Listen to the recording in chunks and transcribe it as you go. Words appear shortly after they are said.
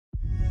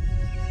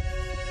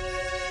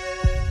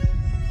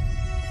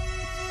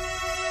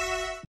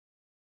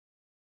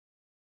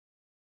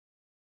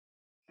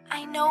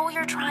I know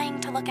you're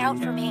trying to look out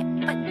for me,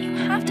 but you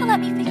have to let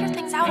me figure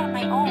things out on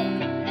my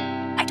own.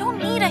 I don't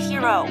need a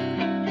hero.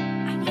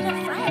 I need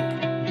a friend.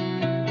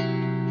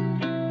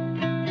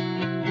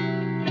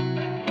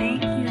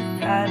 Thank you,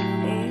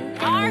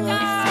 sadface.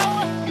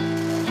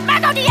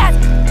 Margot Diaz!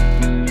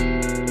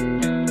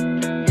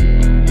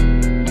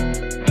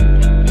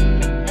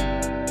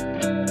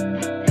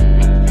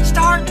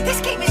 Star,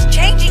 this game is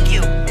changing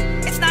you.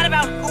 It's not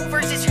about who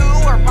versus who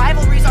or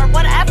rivalries or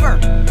whatever.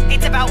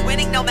 It's about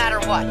winning no matter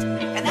what.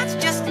 And that's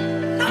just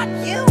not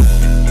you.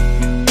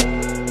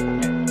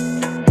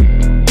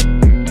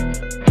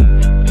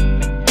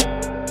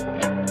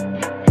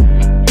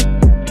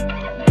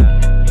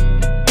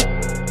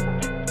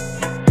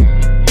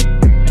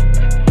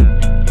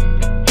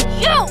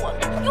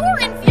 You're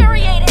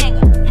infuriating!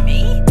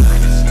 Me?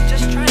 I'm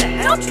just trying to You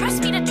help. don't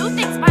trust me to do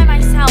things by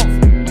myself.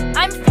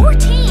 I'm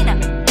 14. I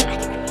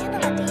can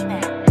handle a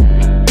demon.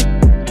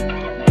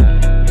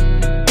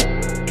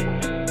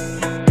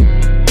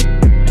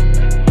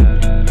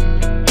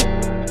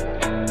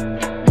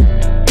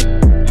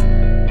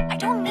 I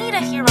don't need a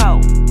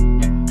hero.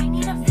 I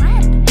need a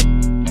friend.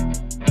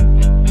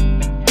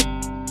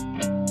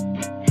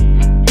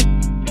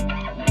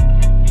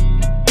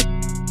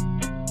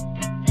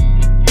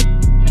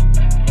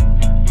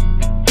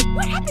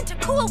 What happened to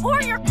cool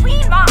warrior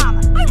queen mom?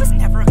 I was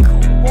never a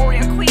cool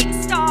warrior queen,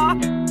 Star.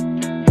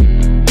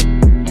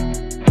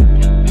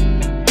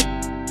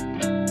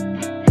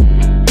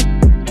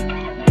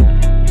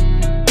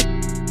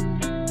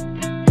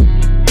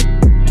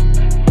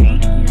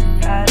 Thank you,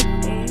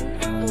 sadface.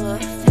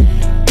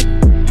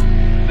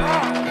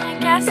 I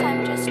guess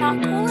I'm just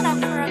not cool enough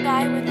for a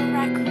guy with a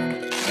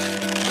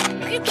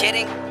record. Are you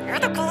kidding? You're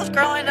the coolest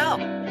girl I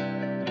know.